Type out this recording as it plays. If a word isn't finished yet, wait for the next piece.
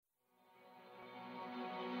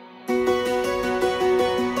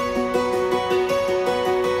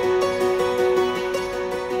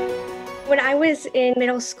was in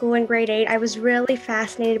middle school in grade 8, I was really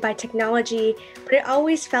fascinated by technology, but it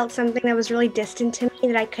always felt something that was really distant to me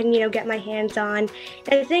that I couldn't, get my hands on.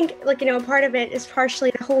 And I think, part of it is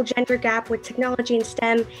partially the whole gender gap with technology and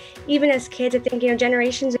STEM. Even as kids, I think,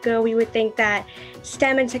 generations ago, we would think that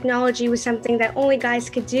STEM and technology was something that only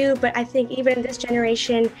guys could do. But I think even in this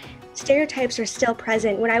generation, stereotypes are still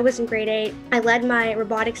present. When I was in grade 8, I led my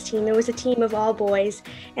robotics team. It was a team of all boys,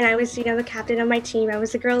 and I was, the captain of my team. I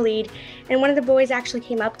was the girl lead, and one of the boys actually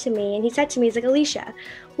came up to me, and he said to me, he's like, Alisha,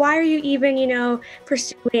 why are you even,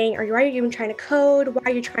 pursuing, or why are you even trying to code? Why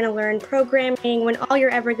are you trying to learn programming when all you're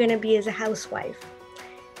ever going to be is a housewife?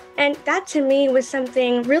 And that to me was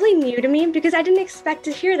something really new to me because I didn't expect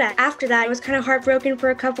to hear that. After that, I was kind of heartbroken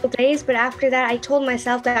for a couple of days, but after that, I told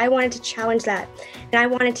myself that I wanted to challenge that. And I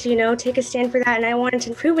wanted to, take a stand for that, and I wanted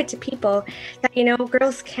to prove it to people that,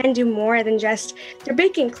 girls can do more than just their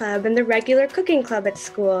baking club and the regular cooking club at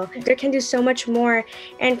school. They can do so much more.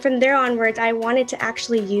 And from there onwards, I wanted to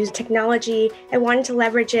actually use technology. I wanted to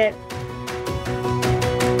leverage it.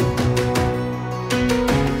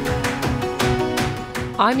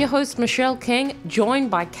 I'm your host, Michelle King,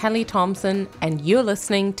 joined by Kelly Thompson, and you're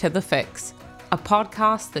listening to The Fix, a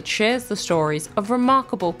podcast that shares the stories of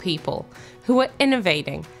remarkable people who are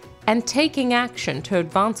innovating and taking action to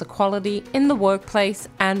advance equality in the workplace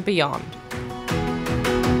and beyond.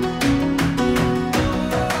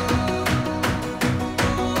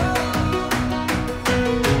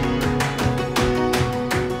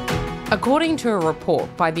 According to a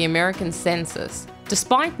report by the American Census,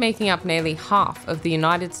 despite making up nearly half of the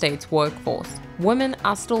United States workforce, women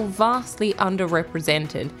are still vastly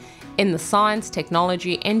underrepresented in the science,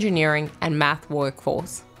 technology, engineering, and math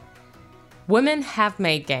workforce. Women have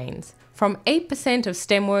made gains, from 8% of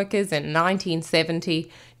STEM workers in 1970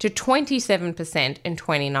 to 27% in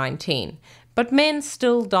 2019, but men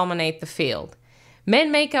still dominate the field.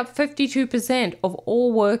 Men make up 52% of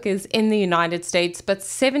all workers in the United States, but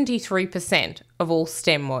 73% of all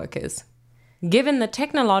STEM workers. Given the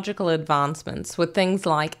technological advancements with things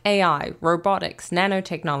like AI, robotics,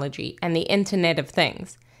 nanotechnology, and the Internet of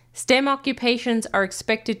Things, STEM occupations are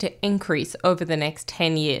expected to increase over the next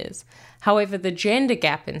 10 years. However, the gender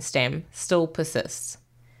gap in STEM still persists.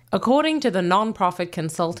 According to the non-profit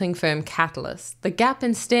consulting firm Catalyst, the gap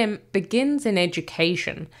in STEM begins in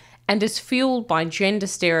education and is fueled by gender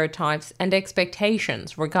stereotypes and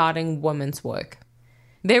expectations regarding women's work.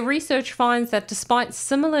 Their research finds that despite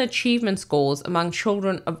similar achievement scores among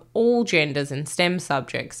children of all genders in STEM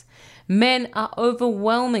subjects, men are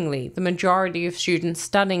overwhelmingly the majority of students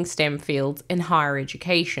studying STEM fields in higher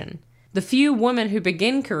education. The few women who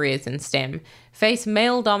begin careers in STEM face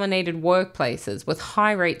male-dominated workplaces with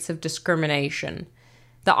high rates of discrimination.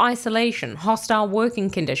 The isolation, hostile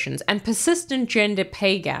working conditions, and persistent gender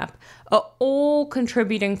pay gap are all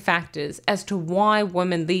contributing factors as to why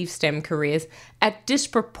women leave STEM careers at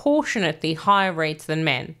disproportionately higher rates than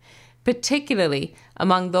men, particularly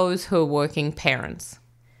among those who are working parents.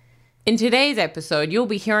 In today's episode, you'll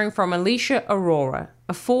be hearing from Alisha Arora,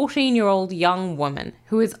 a 14-year-old young woman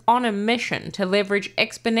who is on a mission to leverage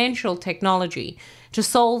exponential technology to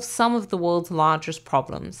solve some of the world's largest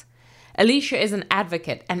problems. Alisha is an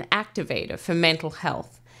advocate and activator for mental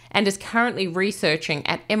health and is currently researching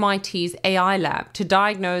at MIT's AI lab to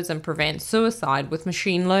diagnose and prevent suicide with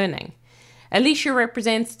machine learning. Alisha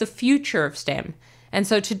represents the future of STEM, and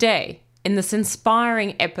so today, in this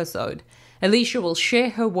inspiring episode, Alisha will share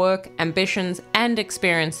her work, ambitions, and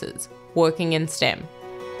experiences working in STEM.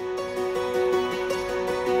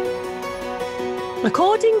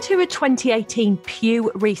 According to a 2018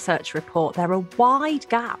 Pew Research report, there are wide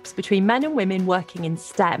gaps between men and women working in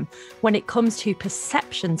STEM when it comes to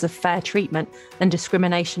perceptions of fair treatment and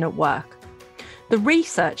discrimination at work. The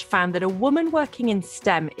research found that a woman working in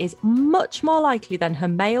STEM is much more likely than her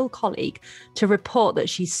male colleague to report that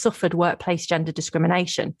she's suffered workplace gender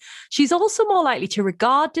discrimination. She's also more likely to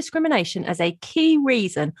regard discrimination as a key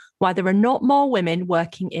reason why there are not more women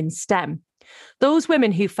working in STEM. Those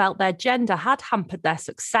women who felt their gender had hampered their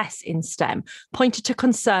success in STEM pointed to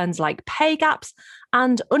concerns like pay gaps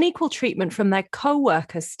and unequal treatment from their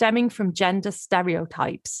co-workers stemming from gender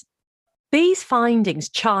stereotypes. These findings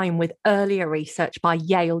chime with earlier research by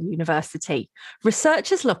Yale University.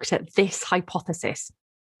 Researchers looked at this hypothesis.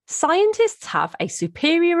 Scientists have a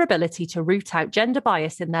superior ability to root out gender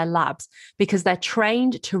bias in their labs because they're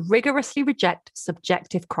trained to rigorously reject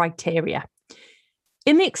subjective criteria.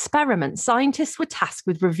 In the experiment, scientists were tasked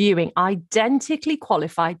with reviewing identically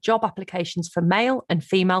qualified job applications for male and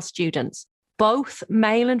female students. both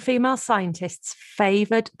male and female scientists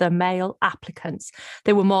favoured the male applicants.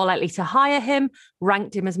 They were more likely to hire him,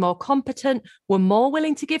 ranked him as more competent, were more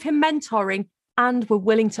willing to give him mentoring, and were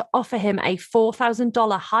willing to offer him a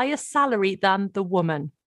 $4,000 higher salary than the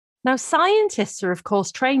woman. Now, scientists are, of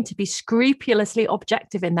course, trained to be scrupulously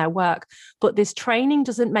objective in their work, but this training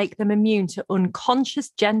doesn't make them immune to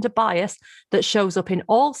unconscious gender bias that shows up in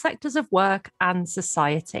all sectors of work and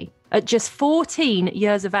society. At just 14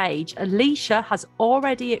 years of age, Alisha has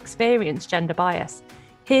already experienced gender bias.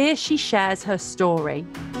 Here she shares her story.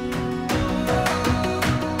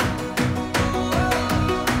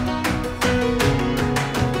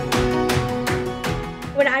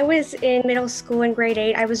 When I was in middle school in grade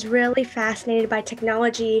 8, I was really fascinated by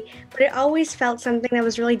technology, but it always felt something that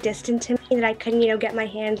was really distant to me that I couldn't, get my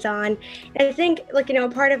hands on. And I think,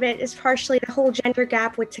 part of it is partially the whole gender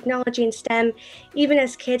gap with technology and STEM. Even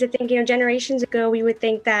as kids, I think, generations ago, we would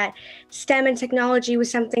think that STEM and technology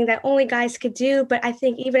was something that only guys could do. But I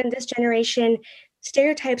think even in this generation,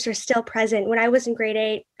 stereotypes are still present. When I was in grade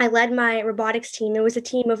 8, I led my robotics team. It was a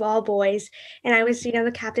team of all boys, and I was,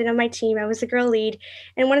 the captain of my team. I was the girl lead,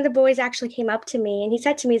 and one of the boys actually came up to me, and he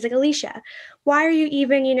said to me, he's like, Alisha, why are you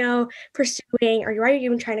even, pursuing, or why are you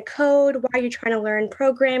even trying to code? Why are you trying to learn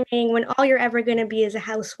programming when all you're ever going to be is a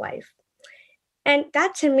housewife? And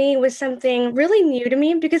that to me was something really new to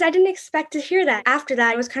me because I didn't expect to hear that. After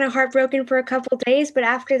that, I was kind of heartbroken for a couple of days. But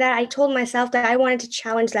after that, I told myself that I wanted to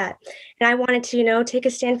challenge that. And I wanted to, take a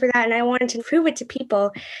stand for that. And I wanted to prove it to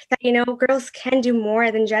people that, girls can do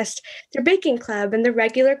more than just their baking club and the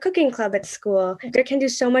regular cooking club at school. They can do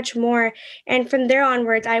so much more. And from there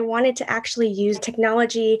onwards, I wanted to actually use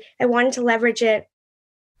technology. I wanted to leverage it.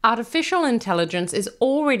 Artificial intelligence is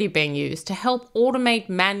already being used to help automate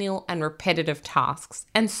manual and repetitive tasks,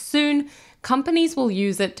 and soon companies will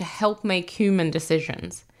use it to help make human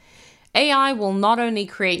decisions. AI will not only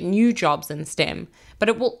create new jobs in STEM, but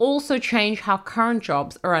it will also change how current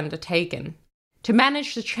jobs are undertaken. To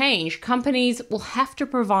manage the change, companies will have to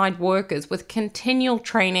provide workers with continual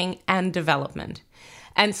training and development,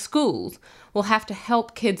 and schools will have to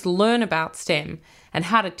help kids learn about STEM and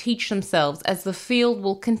how to teach themselves as the field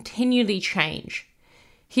will continually change.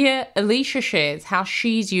 Here, Alisha shares how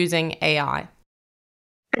she's using AI.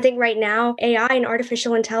 I think right now, AI and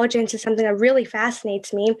artificial intelligence is something that really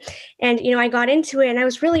fascinates me. And, I got into it and I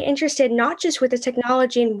was really interested, not just with the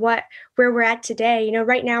technology and where we're at today.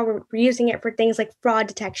 Right now we're using it for things like fraud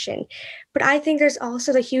detection. But I think there's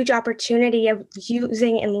also the huge opportunity of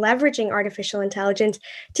using and leveraging artificial intelligence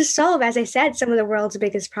to solve, as I said, some of the world's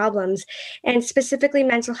biggest problems. And specifically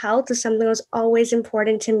mental health is something that was always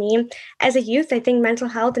important to me. As a youth, I think mental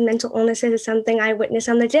health and mental illnesses is something I witness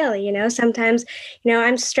on the daily. Sometimes,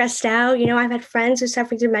 I'm stressed out. I've had friends who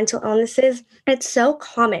suffer through mental illnesses. It's so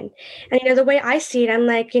common. And, the way I see it, I'm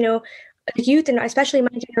like, youth, and especially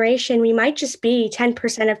my generation, we might just be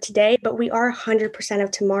 10% of today, but we are 100%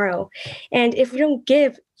 of tomorrow. And if we don't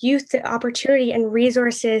give youth the opportunity and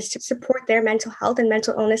resources to support their mental health and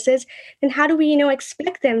mental illnesses, then how do we,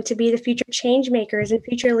 expect them to be the future change makers and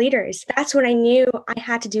future leaders? That's when I knew I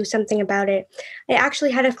had to do something about it. I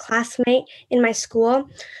actually had a classmate in my school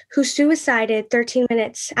who suicided 13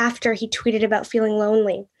 minutes after he tweeted about feeling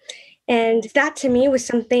lonely. And that to me was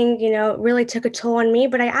something, really took a toll on me.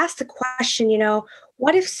 But I asked the question,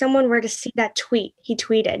 what if someone were to see that tweet he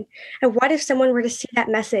tweeted? And what if someone were to see that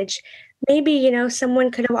message? Maybe,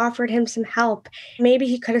 someone could have offered him some help. Maybe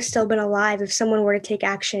he could have still been alive if someone were to take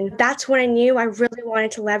action. That's when I knew I really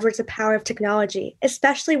wanted to leverage the power of technology,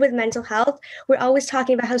 especially with mental health. We're always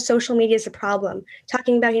talking about how social media is a problem,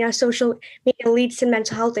 talking about, social media leads to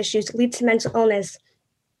mental health issues, leads to mental illness.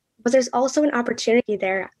 But there's also an opportunity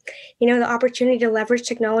there, the opportunity to leverage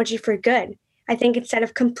technology for good. I think instead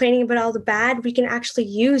of complaining about all the bad, we can actually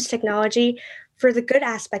use technology for the good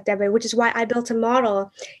aspect of it, which is why I built a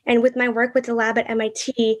model. And with my work with the lab at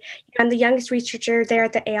MIT, I'm the youngest researcher there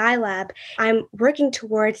at the AI lab. I'm working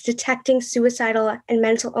towards detecting suicidal and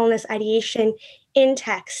mental illness ideation in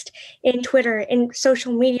text, in Twitter, in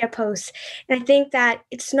social media posts. And I think that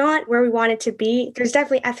it's not where we want it to be. There's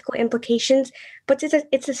definitely ethical implications, but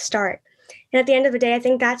it's a start. And at the end of the day, I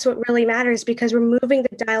think that's what really matters because we're moving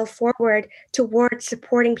the dial forward towards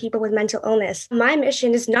supporting people with mental illness. My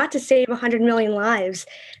mission is not to save 100 million lives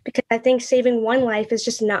because I think saving one life is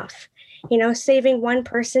just enough. Saving one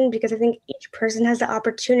person because I think each person has the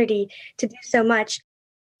opportunity to do so much.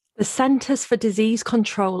 The Centers for Disease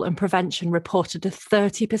Control and Prevention reported a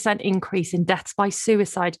 30% increase in deaths by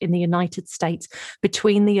suicide in the United States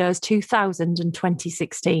between the years 2000 and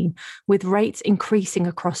 2016, with rates increasing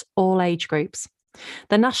across all age groups.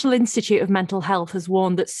 The National Institute of Mental Health has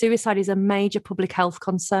warned that suicide is a major public health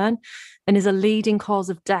concern and is a leading cause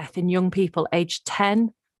of death in young people aged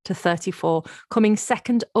 10 to 34, coming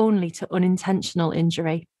second only to unintentional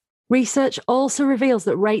injury. Research also reveals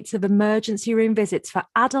that rates of emergency room visits for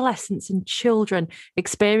adolescents and children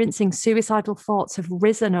experiencing suicidal thoughts have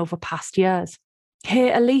risen over past years.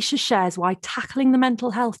 Here, Alisha shares why tackling the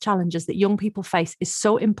mental health challenges that young people face is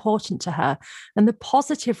so important to her and the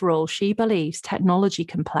positive role she believes technology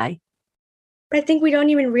can play. But I think we don't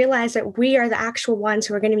even realize that we are the actual ones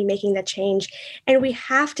who are going to be making that change. And we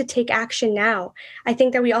have to take action now. I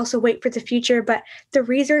think that we also wait for the future, but the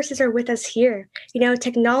resources are with us here.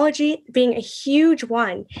 Technology being a huge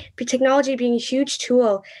one, technology being a huge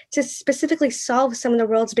tool to specifically solve some of the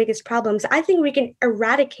world's biggest problems. I think we can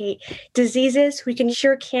eradicate diseases, we can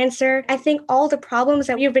cure cancer. I think all the problems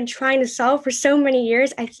that we've been trying to solve for so many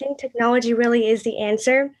years, I think technology really is the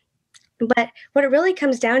answer. But what it really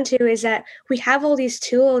comes down to is that we have all these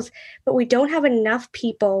tools, but we don't have enough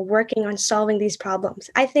people working on solving these problems.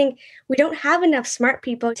 I think we don't have enough smart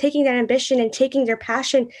people taking that ambition and taking their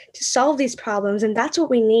passion to solve these problems. And that's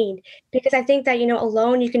what we need. Because I think that,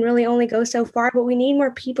 alone you can really only go so far, but we need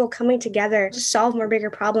more people coming together to solve more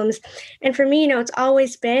bigger problems. And for me, it's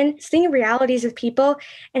always been seeing realities of people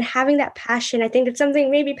and having that passion. I think it's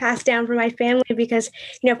something maybe passed down from my family because,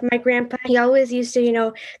 for my grandpa, he always used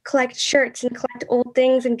to, collect shirts and collect old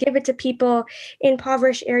things and give it to people in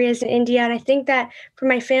impoverished areas in India. And I think that for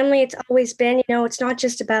my family, it's always been, it's not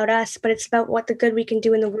just about us, but it's about what the good we can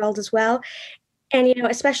do in the world as well. And,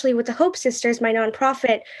 especially with the Hope Sisters, my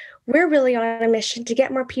nonprofit, we're really on a mission to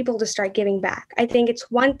get more people to start giving back. I think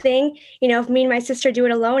it's one thing, if me and my sister do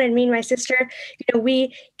it alone and me and my sister,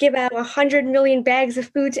 we give out 100 million bags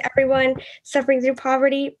of food to everyone suffering through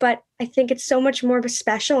poverty. But I think it's so much more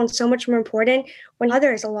special and so much more important when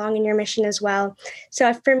others along in your mission as well.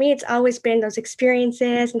 So for me, it's always been those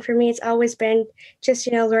experiences. And for me, it's always been just,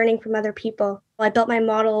 learning from other people. I built my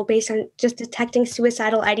model based on just detecting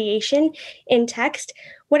suicidal ideation in text.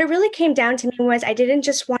 What it really came down to me was I didn't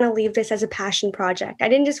just want to leave this as a passion project. I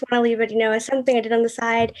didn't just want to leave it, as something I did on the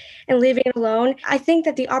side and leaving it alone. I think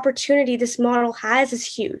that the opportunity this model has is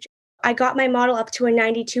huge. I got my model up to a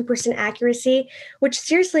 92% accuracy, which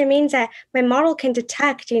seriously means that my model can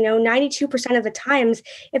detect, 92% of the times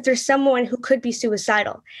if there's someone who could be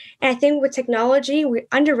suicidal. And I think with technology, we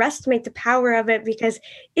underestimate the power of it because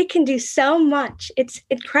it can do so much. It's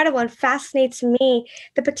incredible and fascinates me,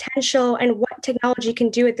 the potential and what technology can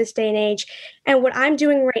do at this day and age. And what I'm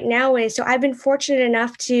doing right now is, so I've been fortunate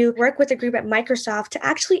enough to work with a group at Microsoft to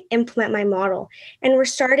actually implement my model. And we're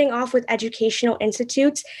starting off with educational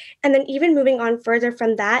institutes and then even moving on further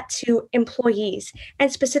from that to employees and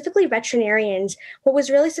specifically veterinarians. What was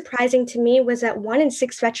really surprising to me was that 1 in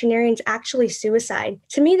 6 veterinarians actually suicide.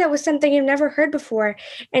 To me, that was something I've never heard before.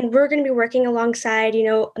 And we're going to be working alongside,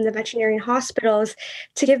 the veterinarian hospitals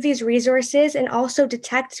to give these resources and also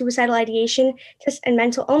detect suicidal ideation and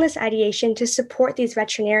mental illness ideation to support these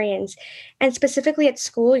veterinarians. And specifically at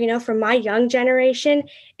school, for my young generation,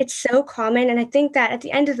 it's so common. And I think that at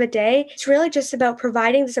the end of the day, it's really just about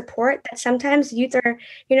providing the support that sometimes youth are,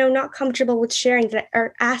 not comfortable with sharing, that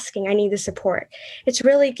are asking, I need the support. It's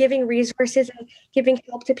really giving resources and giving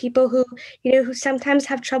help to people who, who sometimes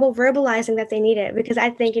have trouble verbalizing that they need it. Because I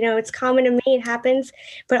think, it's common to me, it happens,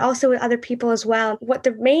 but also with other people as well. What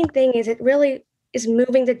the main thing is, it really is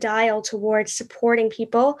moving the dial towards supporting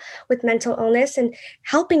people with mental illness and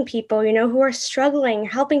helping people, who are struggling,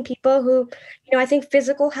 helping people who, I think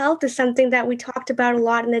physical health is something that we talked about a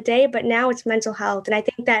lot in the day, but now it's mental health. And I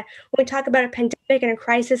think that when we talk about a pandemic and a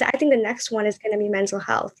crisis, I think the next one is going to be mental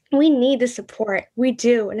health. We need the support. We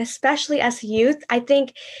do. And especially as youth, I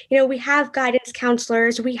think, we have guidance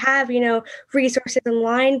counselors, we have, resources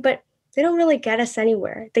online, but they don't really get us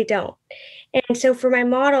anywhere. They don't. And so for my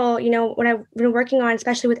model, what I've been working on,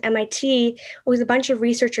 especially with MIT, with a bunch of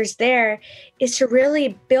researchers there, is to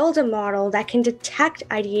really build a model that can detect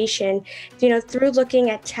ideation, through looking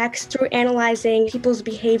at text, through analyzing people's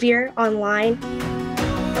behavior online.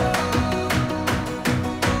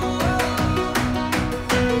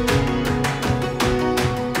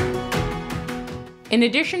 In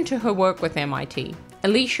addition to her work with MIT,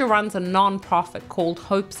 Alisha runs a non-profit called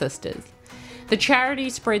Hope Sisters. The charity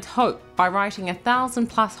spreads hope by writing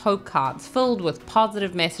 1,000+ hope cards filled with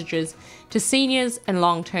positive messages to seniors in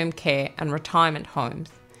long-term care and retirement homes.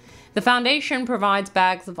 The foundation provides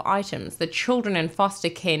bags of items that children in foster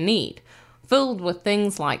care need, filled with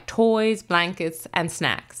things like toys, blankets, and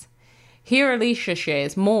snacks. Here Alisha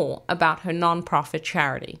shares more about her non-profit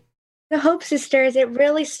charity. The Hope Sisters, it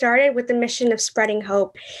really started with the mission of spreading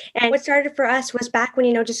hope. And what started for us was back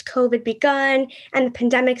when, just COVID begun and the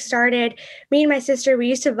pandemic started. Me and my sister, we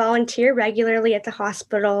used to volunteer regularly at the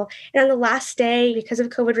hospital. And on the last day, because of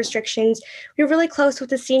COVID restrictions, we were really close with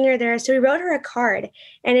the senior there. So we wrote her a card.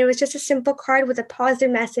 And it was just a simple card with a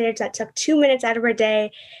positive message that took 2 minutes out of her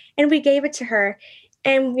day. And we gave it to her.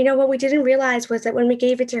 And what we didn't realize was that when we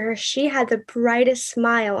gave it to her, she had the brightest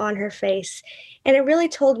smile on her face. And it really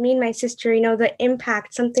told me and my sister, the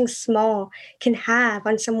impact something small can have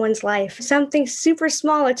on someone's life. Something super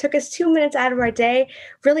small, it took us 2 minutes out of our day,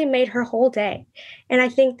 really made her whole day. And I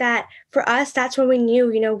think that for us, that's when we knew,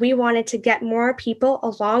 we wanted to get more people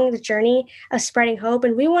along the journey of spreading hope.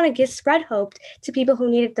 And we want to spread hope to people who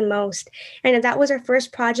need it the most. And that was our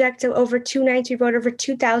first project. So over 2 nights, we wrote over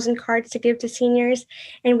 2,000 cards to give to seniors,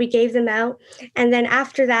 and we gave them out. And then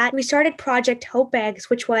after that, we started Project Hope Bags,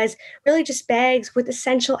 which was really just bags with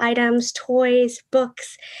essential items, toys,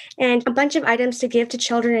 books, and a bunch of items to give to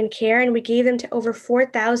children in care. And we gave them to over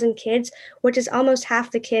 4,000 kids, which is almost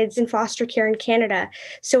half the kids in foster care in Canada.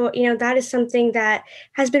 So, that is something that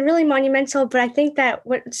has been really monumental. But I think that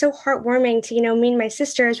what's so heartwarming to, me and my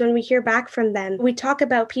sister is when we hear back from them. We talk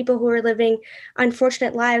about people who are living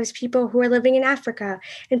unfortunate lives, people who are living in Africa,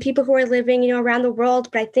 and people who are living, around the world.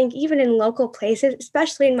 But I think even in local places,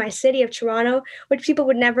 especially in my city of Toronto, which people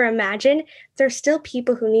would never imagine, there's still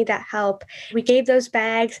people who need that help. We gave those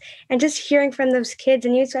bags, and just hearing from those kids,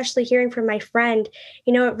 and especially hearing from my friend,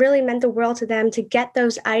 it really meant the world to them to get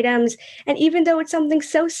those items. And even though it's something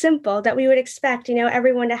so simple that we would expect,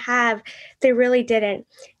 everyone to have, they really didn't.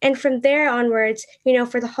 And from there onwards,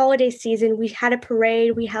 for the holiday season, we had a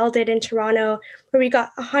parade. We held it in Toronto where we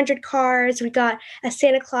got 100 cars, we got a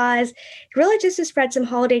Santa Claus, really just to spread some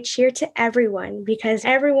holiday cheer to everyone, because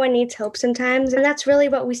everyone needs hope sometimes. And that's really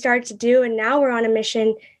what we started to do. And now we're on a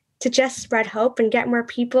mission to just spread hope and get more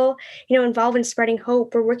people, involved in spreading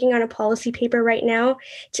hope. We're working on a policy paper right now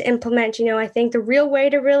to implement, I think the real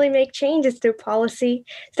way to really make change is through policy.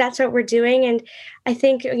 So that's what we're doing. And I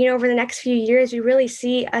think, over the next few years, we really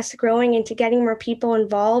see us growing into getting more people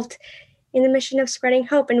involved in the mission of spreading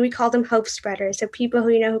hope. And we call them hope spreaders. So people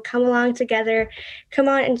who come along together, come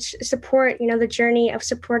on and support, the journey of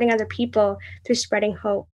supporting other people through spreading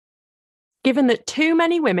hope. Given that too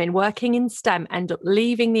many women working in STEM end up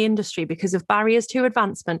leaving the industry because of barriers to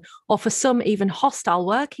advancement, or for some even hostile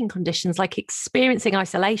working conditions like experiencing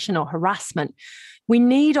isolation or harassment, we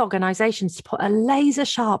need organisations to put a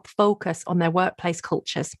laser-sharp focus on their workplace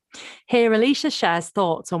cultures. Here, Alisha shares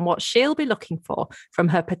thoughts on what she'll be looking for from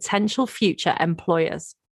her potential future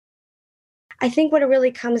employers. I think what it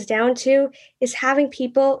really comes down to is having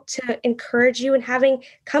people to encourage you and having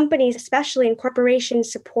companies, especially in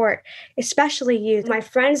corporations, support, especially youth. My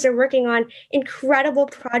friends are working on incredible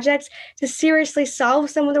projects to seriously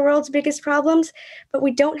solve some of the world's biggest problems, but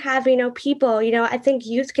we don't have, people. I think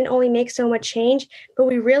youth can only make so much change, but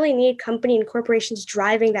we really need company and corporations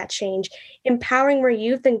driving that change, empowering more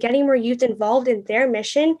youth and getting more youth involved in their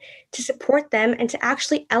mission to support them and to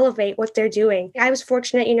actually elevate what they're doing. I was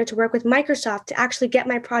fortunate, to work with Microsoft to actually get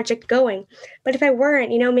my project going. But if I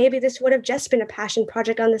weren't, maybe this would have just been a passion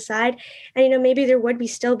project on the side. And, maybe there would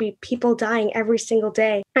still be people dying every single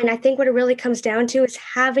day. And I think what it really comes down to is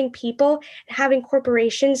having people, having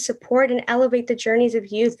corporations support and elevate the journeys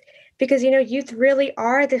of youth. Because, youth really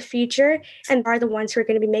are the future and are the ones who are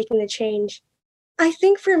going to be making the change. I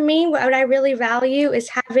think for me, what I really value is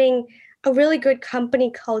having a really good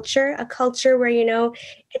company culture, a culture where,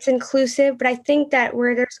 it's inclusive. But I think that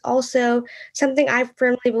where there's also something I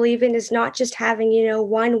firmly believe in is not just having,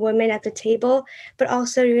 one woman at the table, but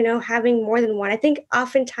also, having more than one. I think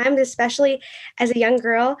oftentimes, especially as a young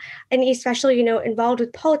girl, and especially, involved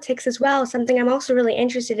with politics as well, something I'm also really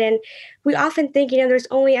interested in, we often think, there's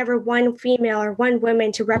only ever one female or one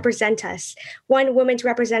woman to represent us, one woman to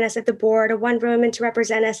represent us at the board, or one woman to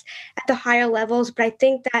represent us at the higher levels. But I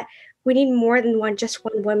think that we need more than just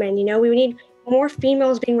one woman. We need more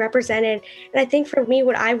females being represented. And I think for me,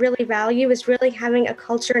 what I really value is really having a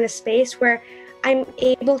culture and a space where I'm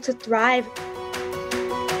able to thrive.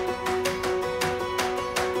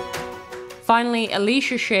 Finally,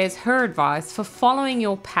 Alisha shares her advice for following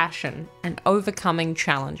your passion and overcoming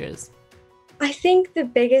challenges. I think the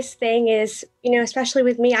biggest thing is especially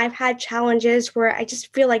with me, I've had challenges where I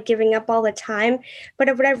just feel like giving up all the time.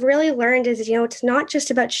 But what I've really learned is, it's not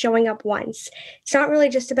just about showing up once. It's not really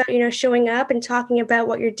just about, showing up and talking about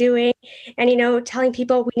what you're doing and, telling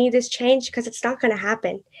people we need this change, because it's not going to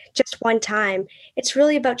happen just one time. It's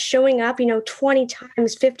really about showing up, 20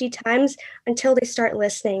 times, 50 times until they start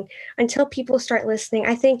listening, until people start listening.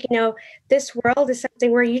 I think, this world is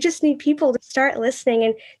something where you just need people to start listening.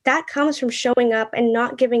 And that comes from showing up and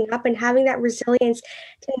not giving up and having that resilience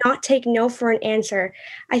to not take no for an answer.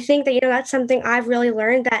 I think that, that's something I've really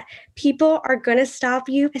learned, that people are going to stop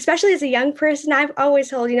you, especially as a young person. I've always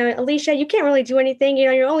told, Alisha, you can't really do anything.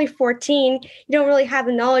 You're only 14. You don't really have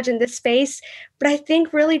the knowledge in this space. But I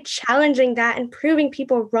think really challenging that and proving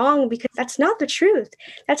people wrong, because that's not the truth.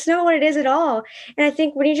 That's not what it is at all. And I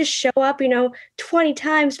think when you just show up, 20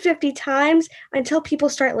 times, 50 times until people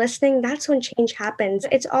start listening, that's when change happens.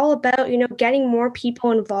 It's all about, getting more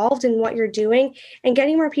people involved in what you're doing and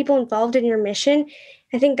getting more people involved in your mission.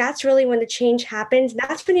 I think that's really when the change happens.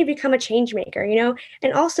 That's when you become a change maker,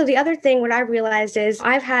 And also the other thing, what I realized is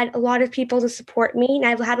I've had a lot of people to support me, and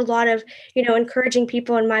I've had a lot of, encouraging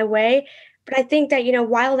people in my way. But I think that,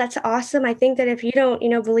 while that's awesome, I think that if you don't,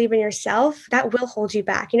 believe in yourself, that will hold you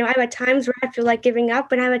back. I've had times where I feel like giving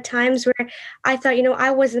up, and I've had times where I thought, I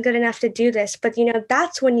wasn't good enough to do this. But,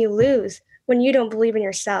 that's when you lose, when you don't believe in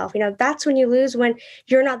yourself. That's when you lose, when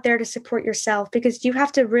you're not there to support yourself, because you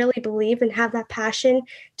have to really believe and have that passion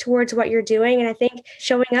towards what you're doing. And I think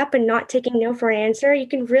showing up and not taking no for an answer, you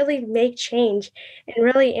can really make change and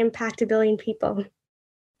really impact a billion people.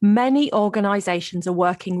 Many organisations are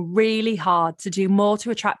working really hard to do more to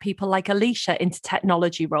attract people like Alisha into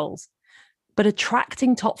technology roles. But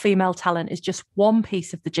attracting top female talent is just one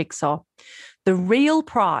piece of the jigsaw. The real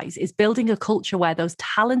prize is building a culture where those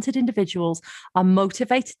talented individuals are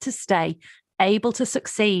motivated to stay, able to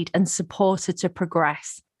succeed, and supported to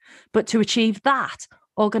progress. But to achieve that,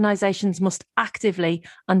 organisations must actively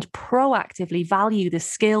and proactively value the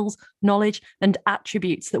skills, knowledge, and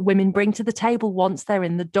attributes that women bring to the table once they're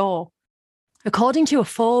in the door. According to a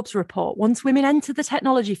Forbes report, once women enter the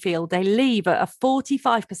technology field, they leave at a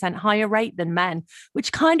 45% higher rate than men,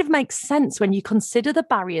 which kind of makes sense when you consider the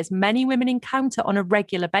barriers many women encounter on a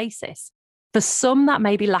regular basis. For some, that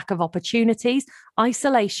may be lack of opportunities,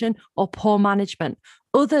 isolation, or poor management.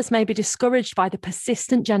 Others may be discouraged by the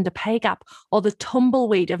persistent gender pay gap or the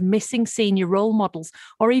tumbleweed of missing senior role models,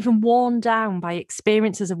 or even worn down by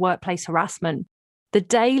experiences of workplace harassment. The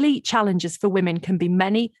daily challenges for women can be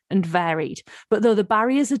many and varied, but though the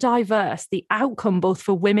barriers are diverse, the outcome both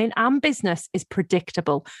for women and business is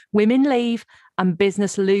predictable. Women leave and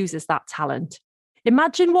business loses that talent.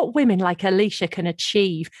 Imagine what women like Alisha can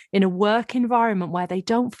achieve in a work environment where they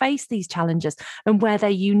don't face these challenges and where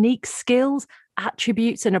their unique skills,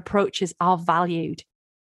 attributes, and approaches are valued.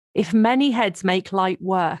 If many heads make light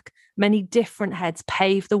work, many different heads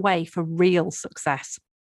pave the way for real success.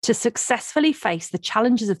 To successfully face the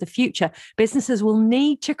challenges of the future, businesses will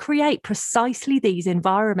need to create precisely these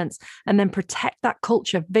environments and then protect that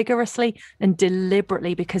culture vigorously and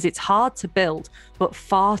deliberately, because it's hard to build, but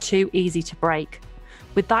far too easy to break.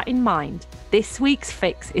 With that in mind, this week's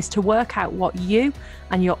fix is to work out what you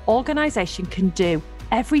and your organisation can do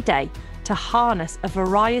every day to harness a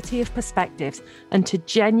variety of perspectives and to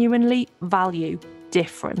genuinely value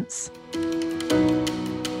difference.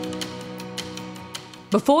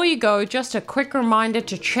 Before you go, just a quick reminder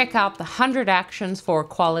to check out the 100 Actions for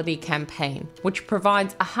Equality campaign, which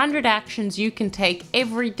provides 100 actions you can take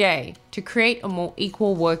every day to create a more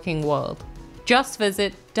equal working world. Just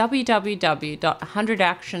visit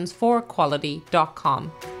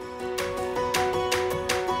www.100actionsforequality.com.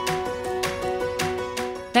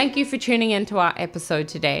 Thank you for tuning into our episode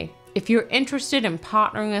today. If you're interested in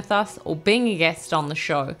partnering with us or being a guest on the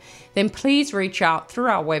show, then please reach out through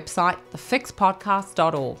our website,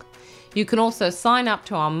 thefixpodcast.org. You can also sign up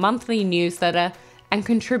to our monthly newsletter and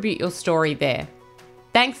contribute your story there.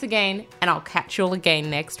 Thanks again, and I'll catch you all again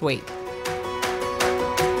next week.